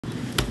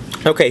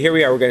Okay, here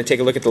we are. We're going to take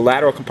a look at the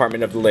lateral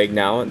compartment of the leg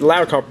now. The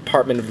lateral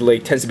compartment of the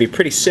leg tends to be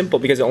pretty simple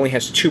because it only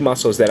has two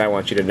muscles that I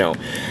want you to know.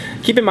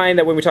 Keep in mind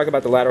that when we talk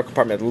about the lateral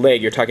compartment of the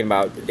leg, you're talking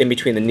about in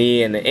between the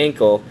knee and the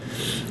ankle,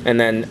 and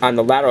then on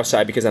the lateral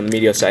side, because on the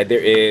medial side, there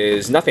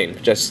is nothing,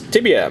 just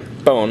tibia,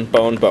 bone,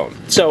 bone, bone.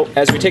 So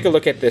as we take a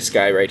look at this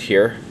guy right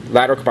here,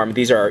 lateral compartment,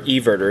 these are our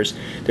everters.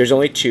 There's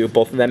only two.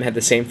 Both of them have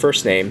the same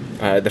first name.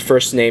 The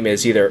first name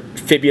is either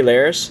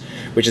Fibularis,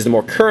 which is the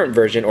more current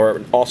version,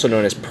 or also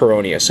known as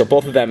Peroneus. So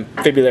both of them,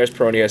 Fibularis,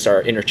 Peroneus,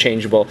 are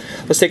interchangeable.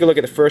 Let's take a look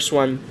at the first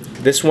one.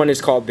 This one is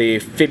called the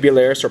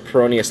Fibularis or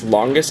Peroneus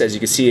longus. As you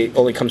can see, it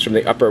only comes from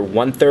the upper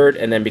 1/3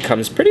 and then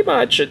becomes pretty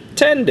much a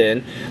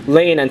tendon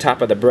laying on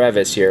top of the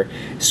brevis here.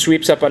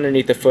 Sweeps up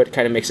underneath the foot,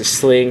 kind of makes a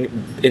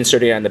sling,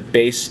 inserting on the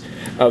base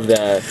of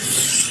the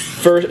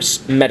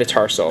first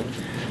metatarsal.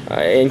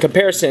 In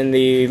comparison,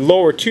 the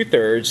lower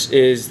 2/3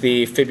 is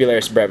the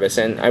Fibularis brevis,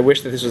 and I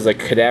wish that this was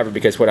like a cadaver,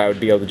 because what I would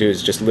be able to do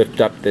is just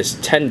lift up this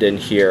tendon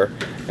here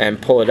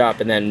and pull it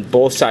up, and then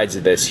both sides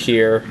of this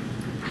here,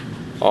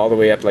 all the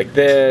way up like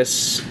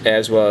this,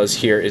 as well as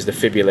here is the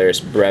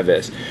Fibularis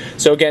brevis.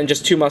 So again,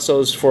 just two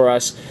muscles for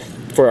us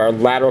for our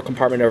lateral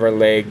compartment of our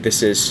leg.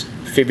 This is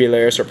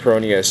Fibularis or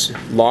Peroneus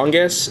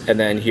longus, and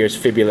then here's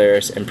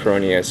Fibularis and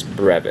Peroneus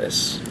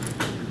brevis.